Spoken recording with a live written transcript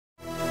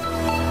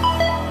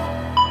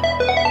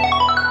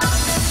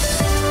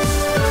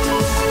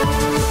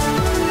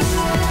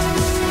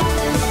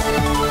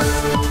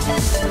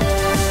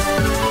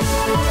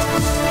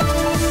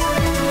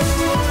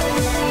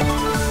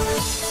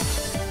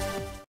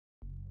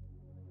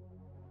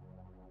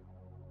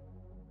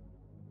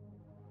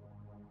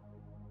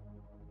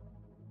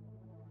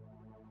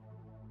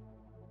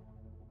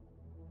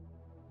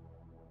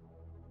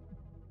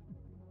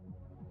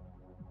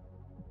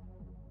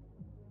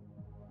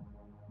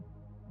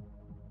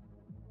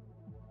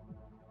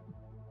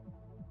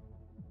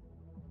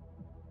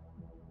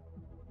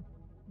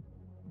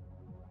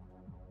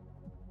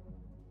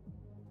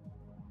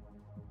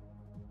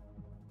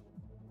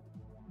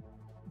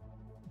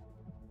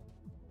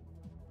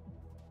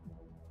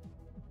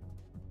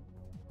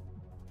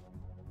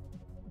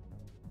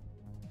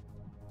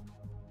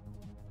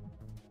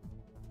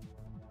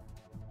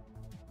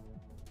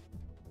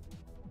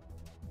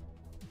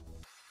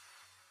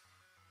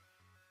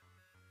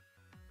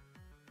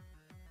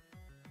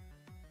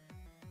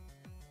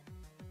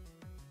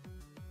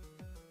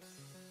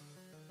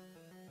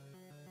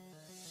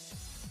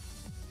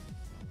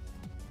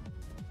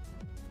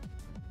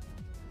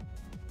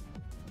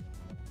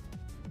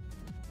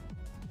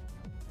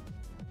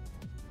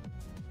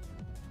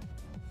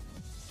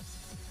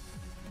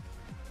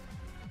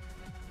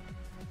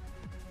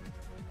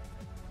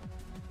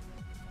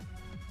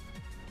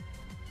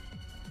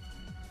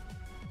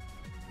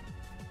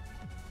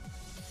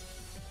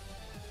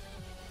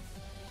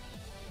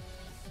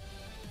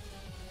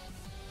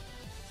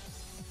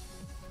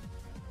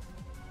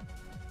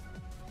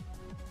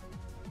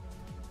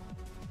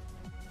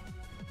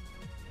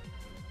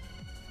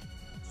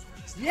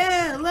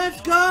Yeah, let's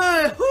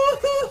go!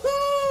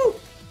 Woo-hoo-hoo!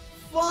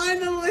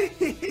 Finally!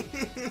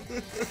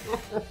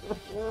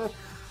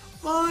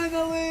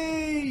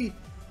 Finally!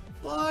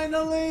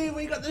 Finally!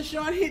 We got the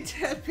shiny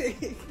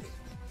Tepig!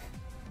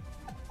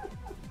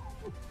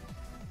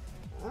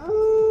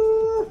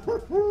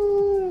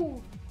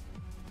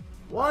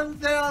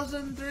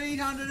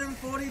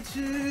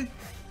 1,342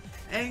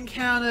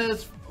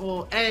 encounters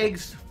or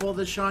eggs for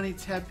the shiny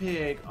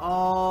Tepig.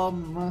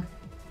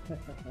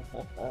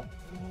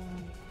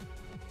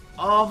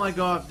 Oh my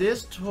god,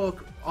 this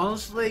took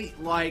honestly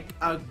like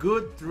a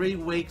good 3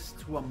 weeks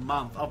to a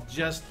month of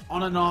just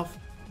on and off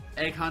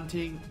egg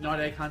hunting, not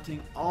egg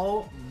hunting.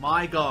 Oh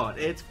my god,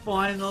 it's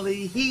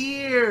finally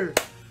here!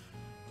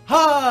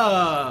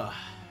 Ha!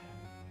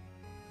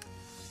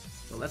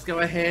 So let's go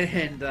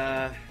ahead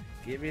and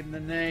give him the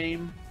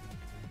name.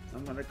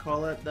 I'm gonna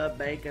call it the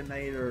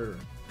Baconator.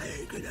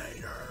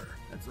 Baconator.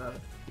 That's a.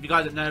 If you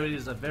guys don't know, it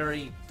is a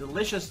very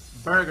delicious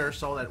burger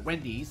sold at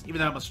Wendy's. Even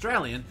though I'm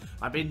Australian,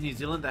 I've been in New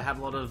Zealand. They have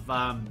a lot of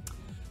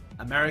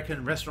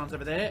American restaurants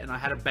over there, and I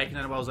had a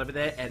Baconator while I was over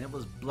there, and it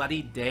was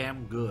bloody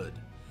damn good.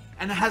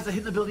 And it has the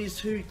hidden abilities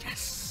too.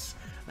 Yes,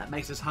 that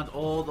makes this hunt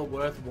all the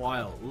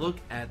worthwhile. Look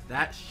at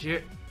that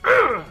shit.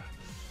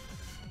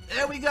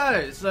 There we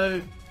go.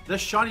 So the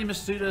Shiny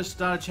Masuda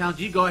Starter challenge.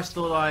 You guys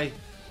thought I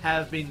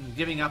have been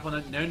giving up on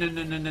it. No.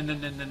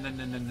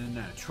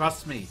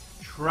 Trust me.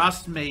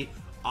 Trust me.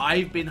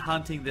 I've been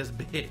hunting this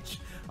bitch.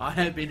 I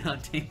have been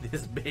hunting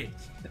this bitch.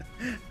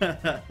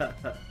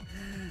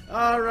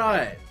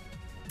 Alright.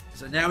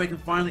 So now we can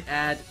finally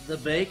add the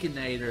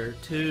Baconator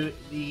to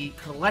the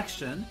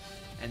collection.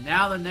 And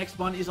now the next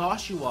one is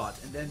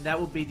Oshawott. And then that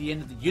will be the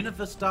end of the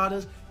Universe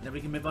starters. And then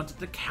we can move on to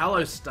the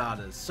Kalos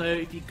starters. So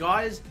if you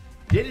guys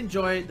did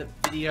enjoy the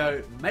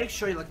video, make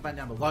sure you like the button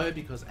down below,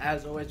 because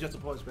as always your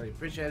support is very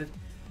appreciated.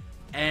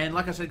 And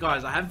like I said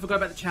guys, I haven't forgot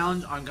about the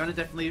challenge. I'm going to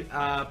definitely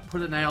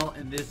put a nail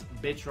in this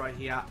bitch right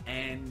here.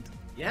 And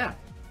yeah,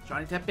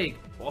 shiny Tepig,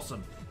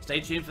 awesome.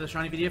 Stay tuned for the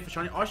shiny video for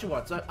shiny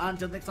Oshawott. So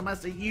until next time, I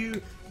see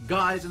you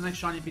guys in the next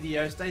shiny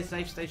video. Stay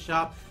safe, stay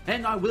sharp,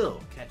 and I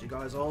will catch you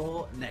guys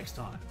all next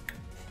time.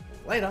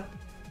 Later.